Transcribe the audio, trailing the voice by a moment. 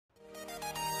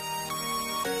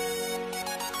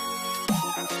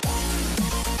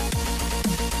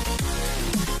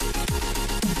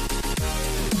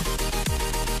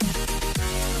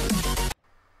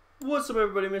What's up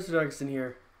everybody, Mr. Dogston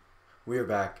here. We are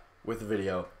back with a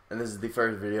video, and this is the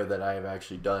first video that I have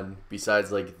actually done,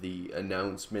 besides like the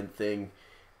announcement thing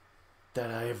that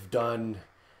I have done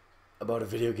about a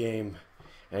video game,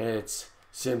 and it's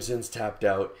Simpsons Tapped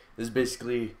Out. This is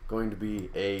basically going to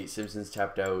be a Simpsons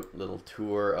Tapped Out little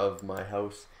tour of my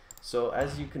house. So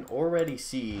as you can already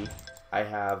see, I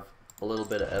have a little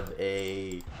bit of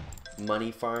a money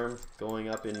farm going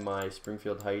up in my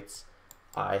Springfield Heights.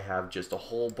 I have just a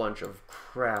whole bunch of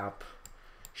crap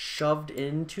shoved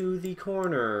into the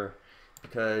corner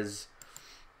because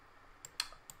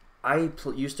I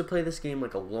used to play this game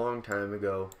like a long time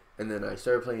ago, and then I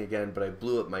started playing again, but I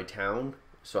blew up my town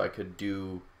so I could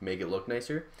make it look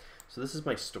nicer. So this is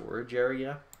my storage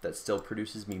area that still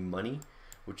produces me money,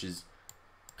 which is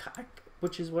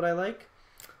what I like.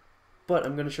 But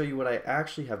I'm going to show you what I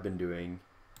actually have been doing.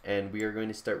 And we are going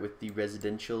to start with the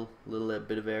residential little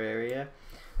bit of area.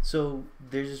 So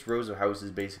there's just rows of houses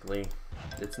basically.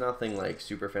 It's nothing like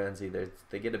super fancy.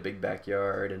 They get a big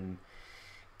backyard and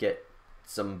get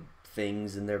some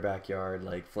things in their backyard.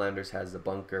 Like Flanders has the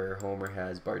bunker, Homer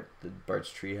has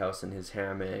Bart's treehouse and his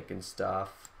hammock and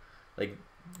stuff. Like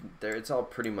it's all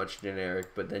pretty much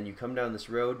generic. But then you come down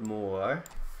this road more.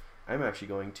 I'm actually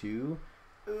going to,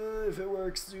 if it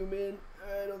works, zoom in.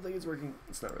 I don't think it's working.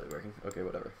 It's not really working. Okay,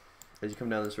 whatever. As you come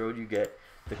down this road, you get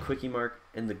the Quickie Mark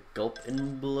and the Gulp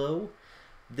and Blow.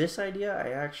 This idea I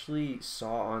actually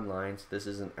saw online, so this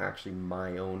isn't actually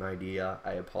my own idea.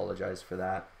 I apologize for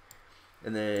that.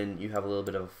 And then you have a little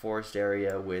bit of a forest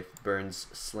area with Burns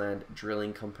Slant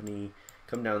Drilling Company.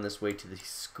 Come down this way to the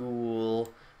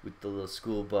school with the little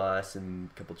school bus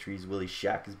and a couple trees. Willie's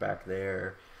shack is back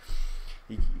there.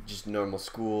 Just normal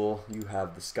school. You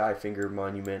have the Skyfinger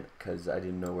Monument because I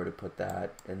didn't know where to put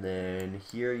that. And then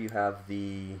here you have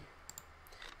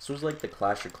this was like the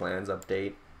Clash of Clans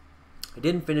update. I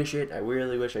didn't finish it. I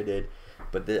really wish I did,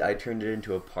 but I turned it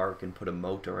into a park and put a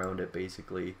moat around it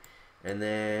basically. And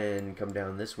then come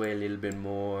down this way a little bit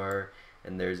more,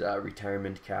 and there's a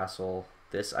retirement castle.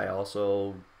 This I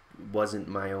also wasn't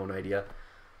my own idea.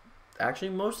 Actually,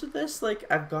 most of this, like,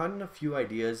 I've gotten a few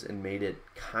ideas and made it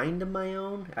kind of my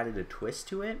own, added a twist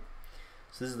to it.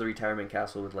 So this is the retirement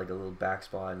castle with like a little back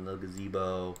spot and a little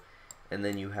gazebo, and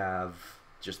then you have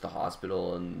just the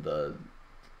hospital and the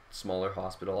smaller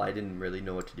hospital. I didn't really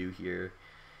know what to do here.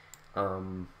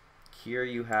 Here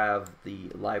you have the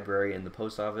library and the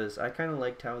post office. I kind of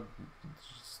liked how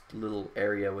just a little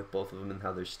area with both of them and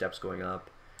how there's steps going up.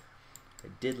 I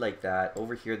did like that.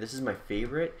 Over here, this is my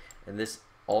favorite, and this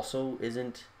also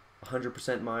isn't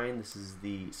 100% mine. This is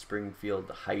the Springfield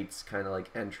Heights kind of like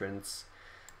entrance.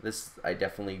 This, I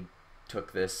definitely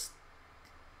took this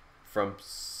from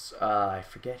I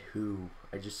forget who.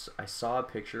 I saw a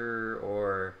picture,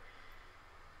 or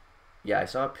yeah, I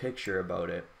saw a picture about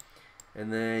it.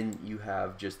 And then you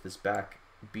have just this back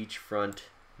beachfront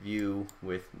view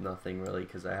with nothing really,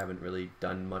 because I haven't really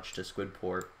done much to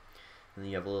Squidport. And then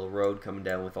you have a little road coming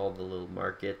down with all the little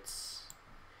markets.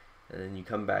 And then you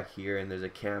come back here and there's a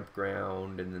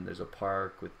campground, and then there's a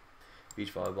park with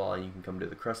beach volleyball, and you can come to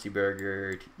the Krusty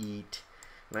Burger to eat.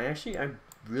 And I'm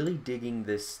really digging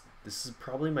this. This is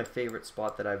probably my favorite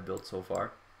spot that I've built so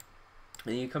far.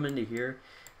 And you come into here,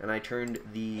 and I turned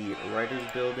the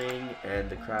writer's building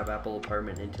and the Crabapple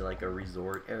apartment into like a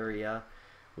resort area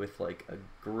with like a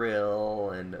grill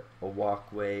and a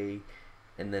walkway.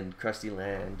 And then Krusty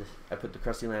Land. I put the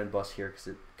Krusty Land bus here because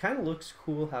it kind of looks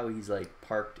cool how he's like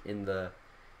parked in the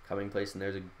coming place,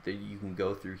 and you can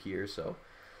go through here, so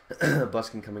a bus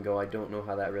can come and go. I don't know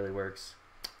how that really works.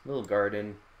 Little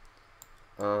garden.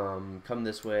 Come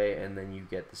this way, and then you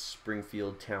get the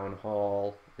Springfield Town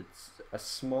Hall. It's a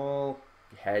small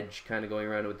hedge kind of going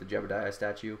around it with the Jebediah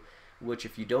statue, which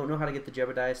if you don't know how to get the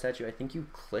Jebediah statue, I think you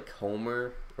click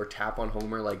Homer or tap on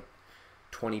Homer like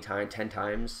 10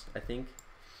 times, I think.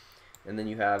 And then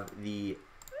you have the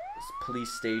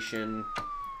police station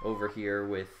over here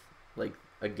with like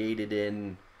a gated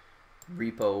in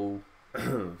repo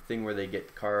thing where they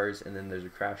get cars, and then there's a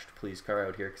crashed police car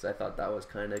out here because I thought that was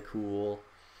kind of cool.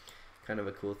 Kind of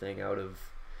a cool thing out of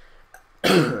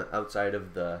outside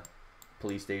of the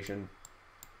police station.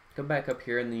 Come back up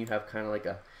here, and then you have kind of like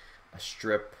a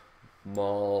strip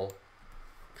mall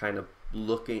kind of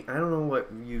looking. I don't know what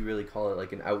you really call it,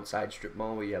 like an outside strip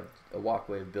mall where you have a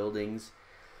walkway of buildings.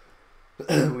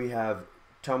 We have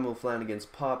Tom O'Flanagan's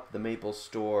Pub, the Maple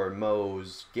Store,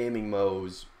 Moe's, Gaming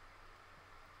Moe's,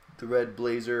 the Red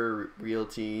Blazer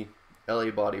Realty,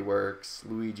 LA Body Works,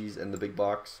 Luigi's, and the Big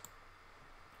Box.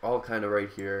 All kind of right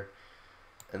here.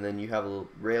 And then you have a little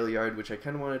rail yard, which I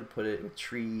kind of wanted to put it with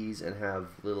trees and have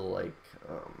little like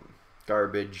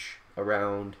garbage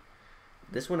around.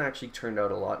 This one actually turned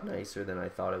out a lot nicer than I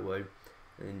thought it would.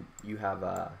 And you have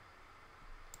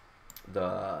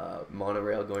the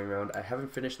monorail going around. I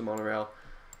haven't finished the monorail.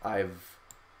 I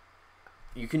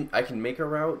can make a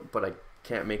route, but I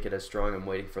can't make it as strong. I'm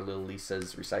waiting for little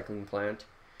Lisa's recycling plant.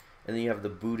 And then you have the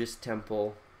Buddhist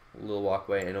temple, a little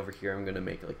walkway, and over here I'm gonna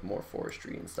make like more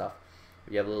forestry and stuff.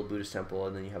 You have a little Buddhist temple,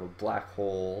 and then you have a black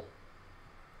hole,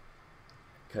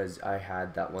 because I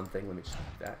had that one thing. Let me just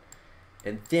do that.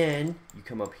 And then you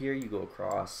come up here, you go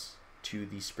across to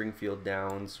the Springfeild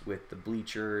Downs with the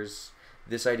bleachers.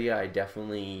 This idea I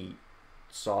definitely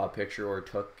saw a picture or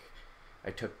I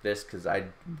took this because I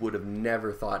would have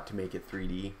never thought to make it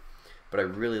 3D, but I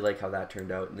really like how that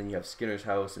turned out. And then you have Skinner's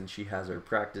house, and she has her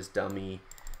practice dummy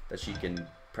that she can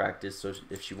practice, so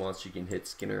if she wants she can hit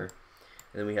Skinner.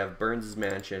 And then we have Burns'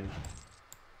 mansion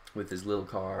with his little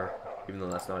car, even though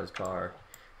that's not his car.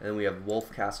 And then we have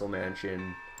Wolf Castle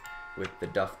mansion with the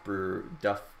Duff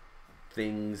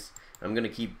things. I'm gonna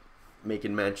keep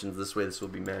making mansions this way. This will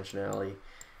be Mansion Alley.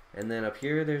 And then up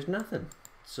here there's nothing.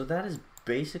 So that is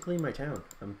basically my town.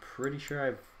 I'm pretty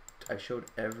sure I showed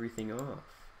everything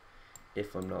off,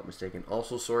 if I'm not mistaken.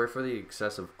 Also, sorry for the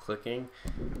excessive clicking.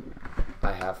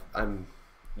 I'm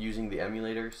using the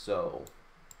emulator, so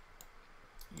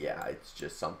yeah, it's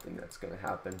just something that's gonna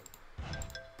happen.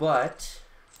 But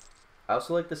I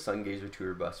also like the Sun Gazer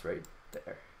tour bus right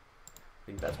there. I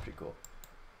think that's pretty cool.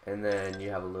 And then you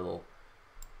have a little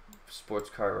sports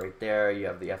car right there. You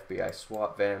have the FBI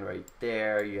SWAT van right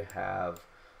there. You have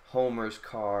Homer's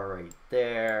car right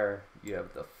there. You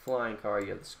have the flying car. You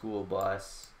have the school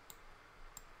bus.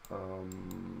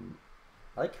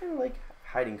 I kind of like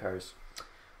hiding cars.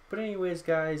 But anyways,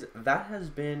 guys, that has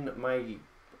been my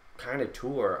kind of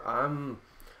tour.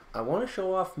 I want to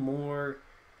show off more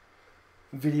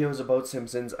videos about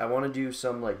Simpsons. I want to do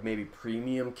some like maybe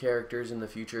premium characters in the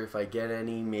future if I get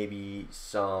any. Maybe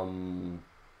some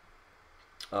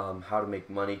how to make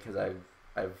money, because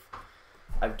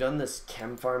I've done this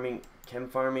chem farming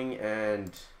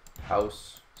and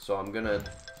house. So I'm gonna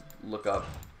look up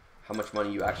how much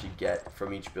money you actually get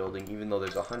from each building, even though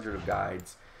there's 100 of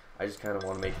guides. I just kind of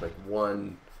want to make like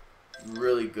one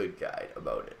really good guide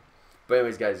about it. But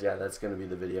anyways, guys, yeah, that's going to be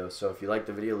the video. So if you like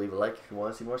the video, leave a like. If you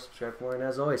want to see more, subscribe for more. And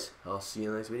as always, I'll see you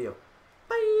in the next video.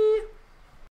 Bye!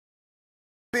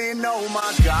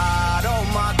 Oh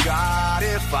my God,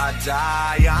 if I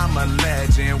die, I'm a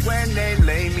legend. When they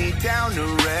lay me down to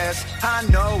rest, I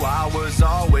know I was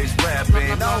always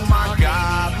repping. Oh my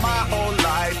God, my whole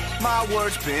life, my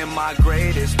words been my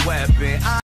greatest weapon.